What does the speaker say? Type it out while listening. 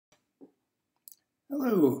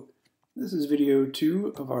Hello, this is video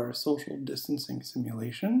 2 of our social distancing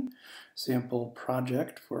simulation sample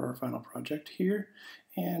project for our final project here.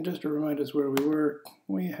 And just to remind us where we were,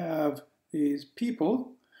 we have these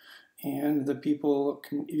people, and the people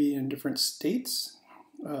can be in different states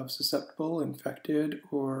of susceptible, infected,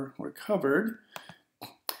 or recovered,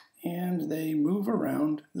 and they move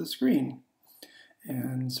around the screen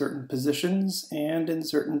in certain positions and in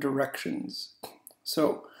certain directions.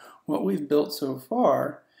 So what we've built so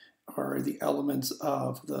far are the elements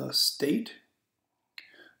of the state,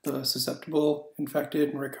 the susceptible, infected,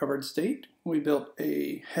 and recovered state. We built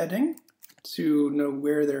a heading to know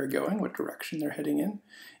where they're going, what direction they're heading in,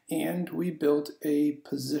 and we built a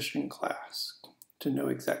position class to know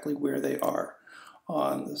exactly where they are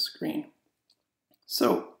on the screen.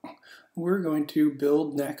 So we're going to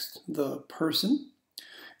build next the person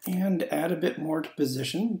and add a bit more to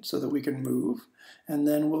position so that we can move, and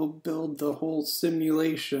then we'll build the whole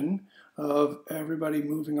simulation of everybody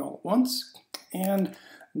moving all at once, and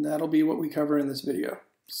that'll be what we cover in this video.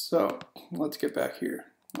 So let's get back here.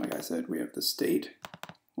 Like I said, we have the state,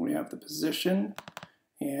 we have the position,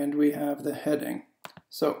 and we have the heading.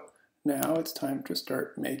 So now it's time to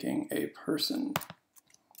start making a person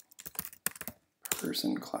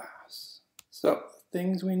class. So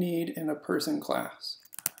things we need in a person class.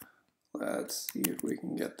 Let's see if we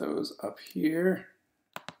can get those up here.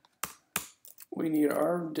 We need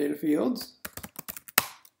our data fields.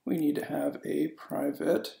 We need to have a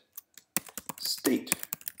private state.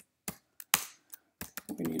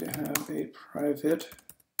 We need to have a private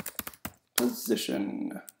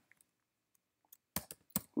position.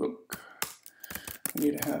 Look. We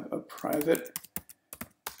need to have a private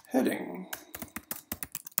heading.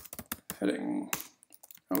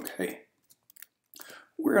 Okay.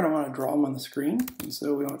 We're going to want to draw them on the screen, and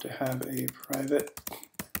so we want to have a private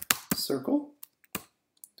circle.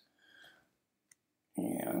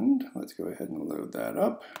 And let's go ahead and load that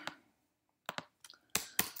up.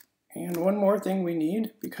 And one more thing we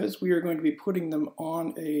need, because we are going to be putting them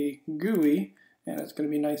on a GUI, and it's going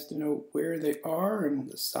to be nice to know where they are and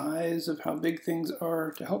the size of how big things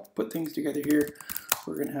are. To help put things together here,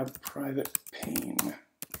 we're going to have private pane.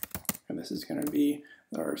 And this is going to be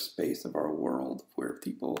our space of our world where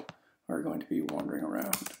people are going to be wandering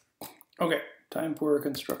around. Okay, time for a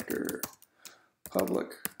constructor.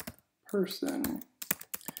 Public person.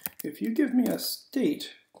 If you give me a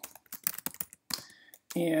state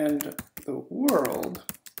and the world,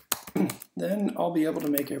 then I'll be able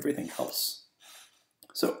to make everything else.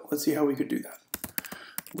 So let's see how we could do that.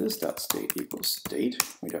 This dot state equals state.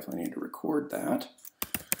 We definitely need to record that.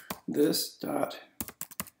 This dot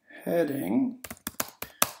heading,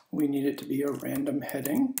 we need it to be a random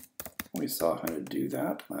heading. We saw how to do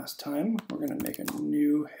that last time. We're going to make a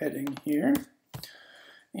new heading here.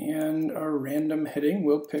 And our random heading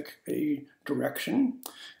will pick a direction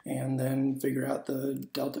and then figure out the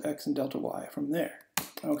delta x and delta y from there.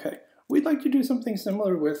 Okay, we'd like to do something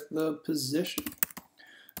similar with the position.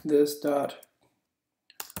 This dot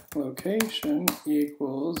location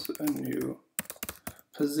equals a new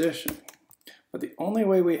position. But the only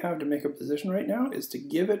way we have to make a position right now is to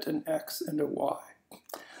give it an x and a y.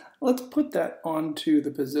 Let's put that onto the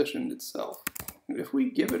position itself. If we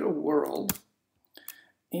give it a world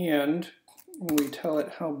and we tell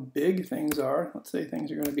it how big things are, let's say things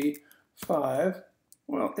are going to be 5,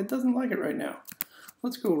 well, it doesn't like it right now.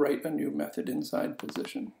 Let's go write a new method inside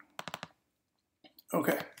position.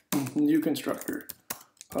 Okay, new constructor,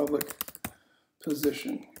 public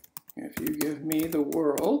position. If you give me the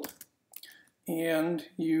world, and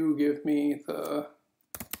you give me the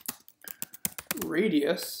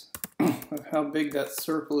radius of how big that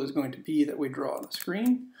circle is going to be that we draw on the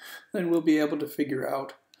screen, then we'll be able to figure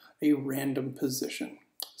out a random position.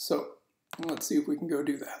 So let's see if we can go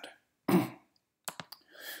do that.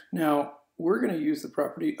 Now, we're going to use the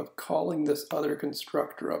property of calling this other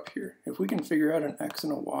constructor up here. If we can figure out an x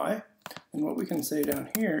and a y, then what we can say down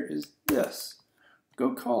here is this.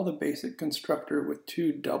 Go call the basic constructor with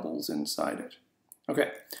 2 doubles inside it.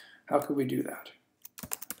 Okay, how could we do that?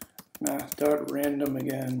 Math.random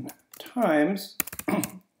again times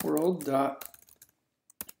world dot,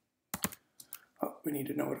 oh, we need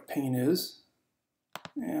to know what a pane is.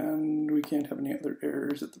 And we can't have any other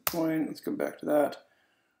errors at the point. Let's go back to that.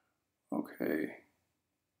 Okay,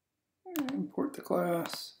 import the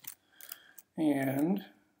class. And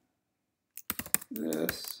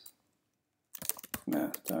this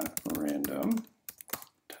math.random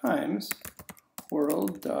times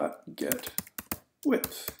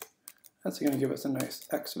world.getWidth. That's going to give us a nice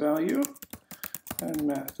x value. And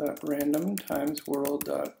math.random times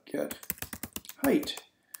world.getHeight. height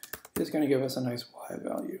is going to give us a nice y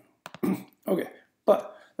value. Okay,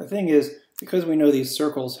 but the thing is, because we know these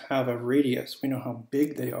circles have a radius, we know how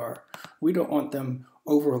big they are, we don't want them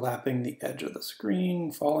overlapping the edge of the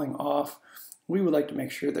screen, falling off. We would like to make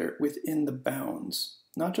sure they're within the bounds,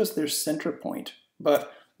 not just their center point,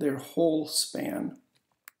 but their whole span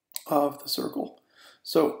of the circle.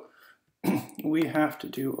 So we have to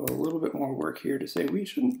do a little bit more work here to say we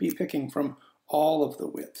shouldn't be picking from all of the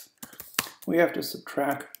width. We have to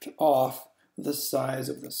subtract off the size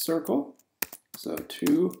of the circle. So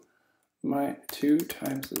 2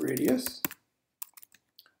 times the radius,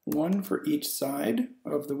 1 for each side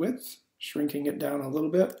of the width, shrinking it down a little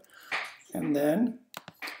bit, and then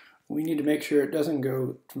we need to make sure it doesn't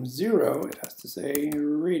go from 0, it has to say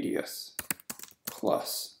radius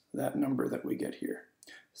plus that number that we get here.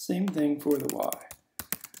 Same thing for the y.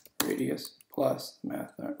 Radius plus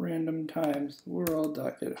math.random times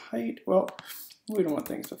world.getHeight. Well, we don't want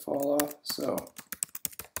things to fall off, so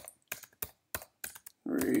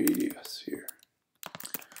radius here.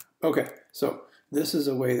 Okay, so this is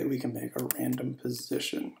a way that we can make a random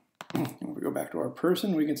position. When we go back to our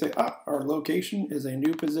person, we can say, our location is a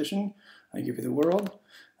new position. I give you the world.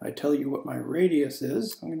 I tell you what my radius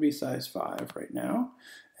is. I'm going to be size 5 right now.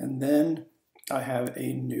 And then I have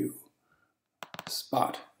a new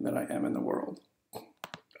spot that I am in the world.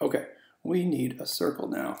 Okay, we need a circle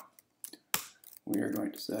now. We are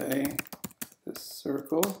going to say this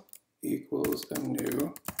circle equals a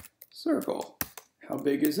new circle. How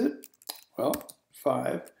big is it? Well,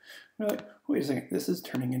 5. We're like, wait a second, this is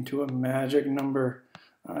turning into a magic number.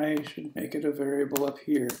 I should make it a variable up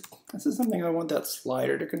here. This is something I want that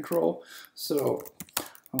slider to control. So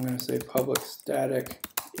I'm going to say public static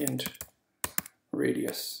int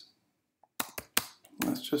radius.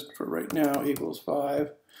 That's just for right now equals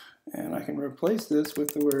 5. And I can replace this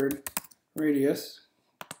with the word radius.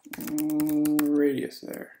 Radius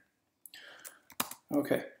there.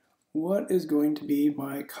 Okay, what is going to be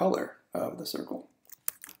my color of the circle?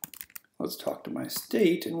 Let's talk to my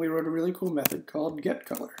state, and we wrote a really cool method called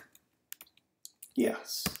getColor.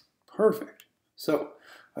 Yes, perfect. So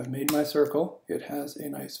I've made my circle. It has a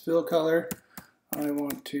nice fill color. I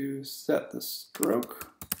want to set the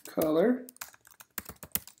stroke color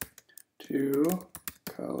to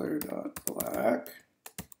color.black.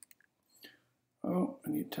 Oh, I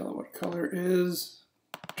need to tell it what color is.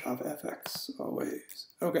 JavaFX always.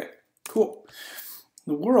 Okay, cool.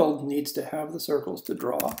 The world needs to have the circles to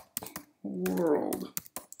draw.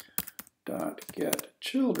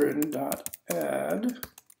 World.getChildren.add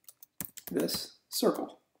this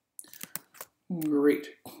circle.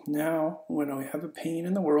 Great. Now, when we have a pane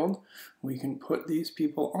in the world, we can put these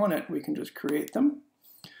people on it. We can just create them.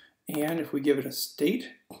 And if we give it a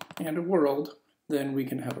state and a world, then we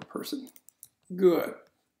can have a person. Good.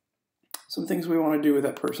 Some things we want to do with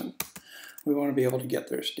that person. We want to be able to get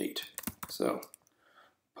their state. So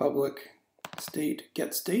public state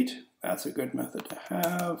get state, that's a good method to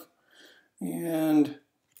have. And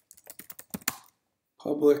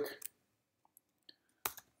public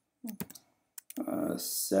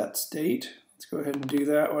set state, let's go ahead and do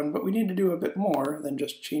that one, but we need to do a bit more than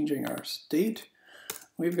just changing our state.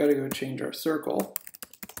 We've got to go change our circle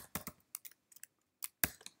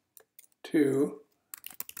to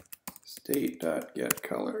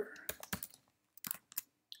state.getColor.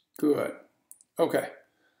 Good. Okay,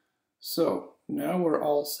 so now we're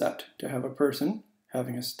all set to have a person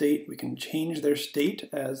having a state. We can change their state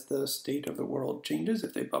as the state of the world changes.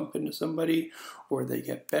 If they bump into somebody or they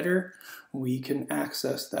get better, we can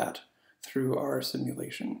access that through our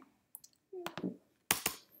simulation.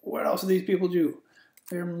 What else do these people do?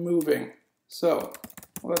 They're moving. So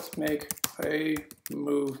let's make a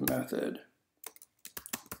move method.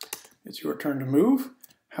 It's your turn to move.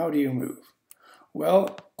 How do you move?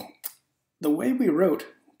 Well, the way we wrote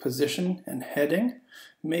position and heading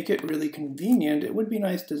make it really convenient. It would be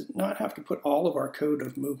nice to not have to put all of our code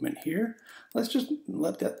of movement here. Let's just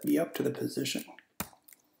let that be up to the position.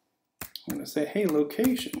 I'm going to say, hey,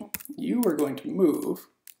 location, you are going to move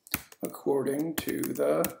according to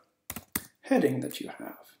the heading that you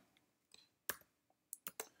have.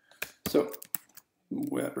 So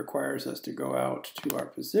that requires us to go out to our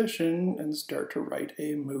position and start to write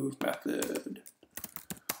a move method.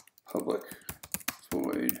 Public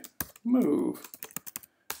void move.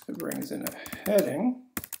 It brings in a heading.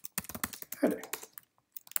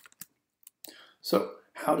 So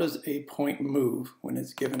how does a point move when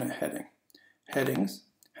it's given a heading? Headings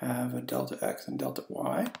have a delta x and delta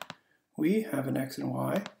y. We have an x and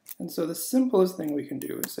y. And so the simplest thing we can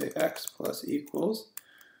do is say x plus equals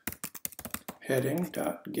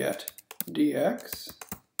heading.get dx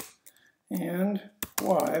and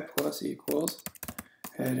y plus equals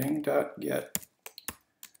heading dot get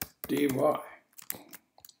dy.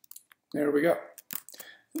 There we go.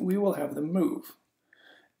 We will have them move.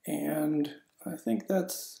 And I think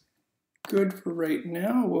that's good for right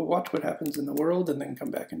now. We'll watch what happens in the world and then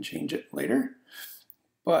come back and change it later.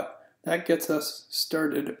 But that gets us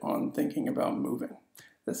started on thinking about moving.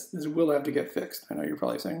 This will have to get fixed. I know you're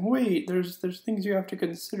probably saying, wait, there's things you have to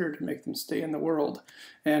consider to make them stay in the world,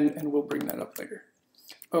 and we'll bring that up later.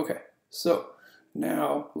 Okay, so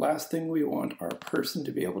now last thing we want our person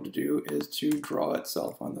to be able to do is to draw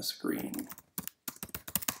itself on the screen.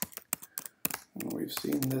 And we've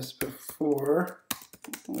seen this before.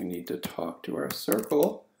 We need to talk to our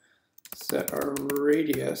circle, set our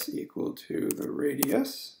radius equal to the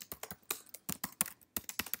radius,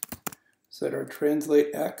 set our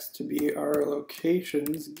translate x to be our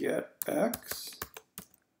locations, get x,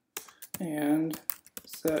 and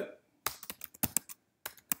set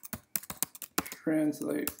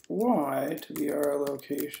translate y to be our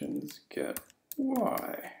locations, get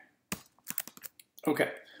y. Okay,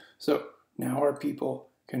 so now our people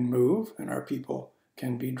can move and our people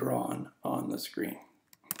can be drawn on the screen.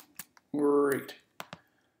 Great.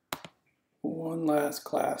 One last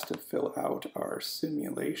class to fill out our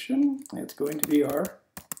simulation. It's going to be our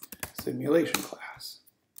simulation class.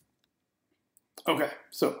 Okay,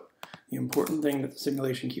 so the important thing that the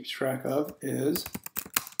simulation keeps track of is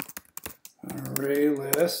an array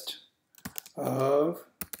list of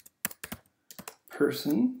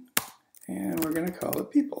person, and we're going to call it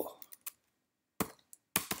people.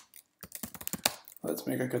 Let's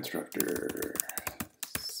make a constructor.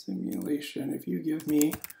 Simulation. If you give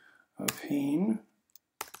me a pane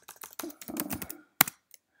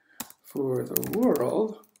for the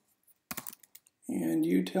world, and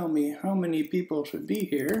you tell me how many people should be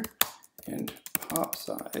here and pop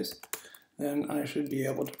size, then I should be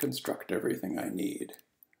able to construct everything I need.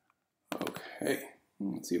 Okay,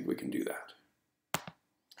 let's see if we can do that.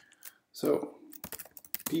 So,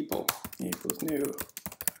 people equals new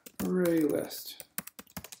array list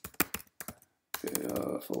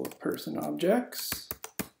full of person objects.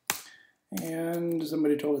 And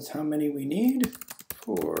somebody told us how many we need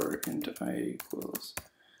for int I equals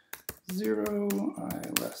 0,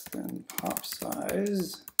 I less than pop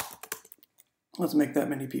size. Let's make that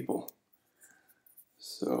many people.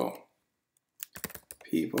 So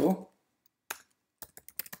people,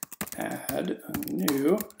 add a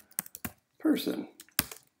new person.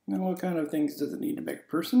 Now what kind of things does it need to make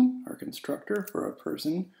a person? Our constructor for a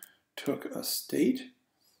person took a state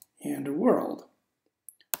and a world.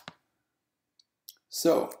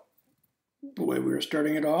 So the way we were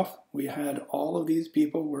starting it off, we had all of these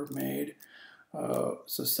people were made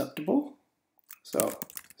susceptible. So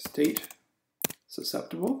state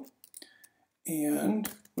susceptible. And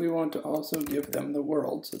we want to also give them the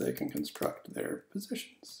world so they can construct their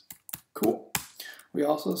positions. Cool. We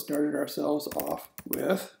also started ourselves off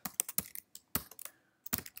with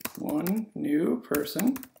one new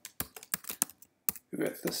person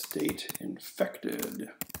with the state infected.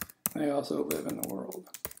 They also live in the world.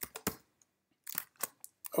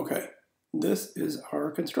 Okay, this is our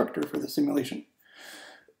constructor for the simulation.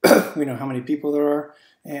 We know how many people there are,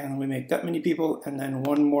 and we make that many people, and then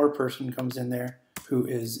one more person comes in there who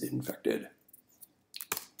is infected.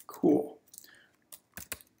 Cool.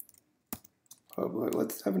 Public,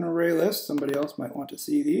 let's have an array list. Somebody else might want to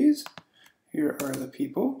see these. Here are the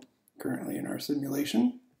people currently in our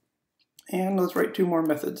simulation. And let's write two more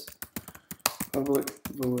methods. Public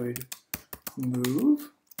void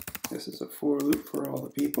move. This is a for loop for all the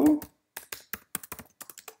people.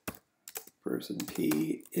 Person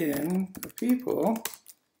p in the people,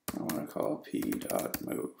 I want to call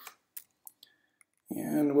p.move.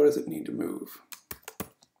 And what does it need to move?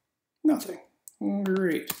 Nothing.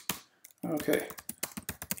 Great. Okay.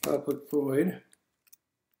 Public void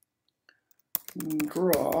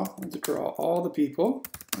draw. Let's draw all the people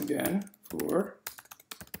again for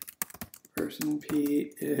person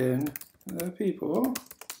p in the people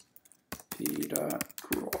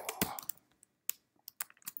p.draw.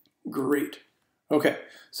 Great. Okay,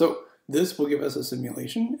 so this will give us a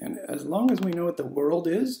simulation, and as long as we know what the world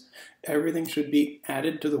is, everything should be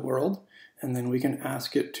added to the world, and then we can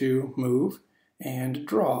ask it to move and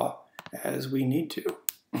draw as we need to.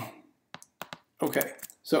 Okay,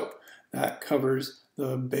 so that covers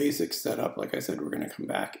the basic setup. Like I said, we're going to come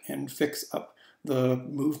back and fix up the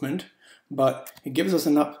movement, but it gives us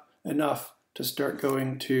enough to start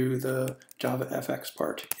going to the JavaFX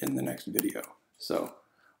part in the next video. So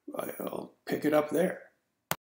I'll pick it up there.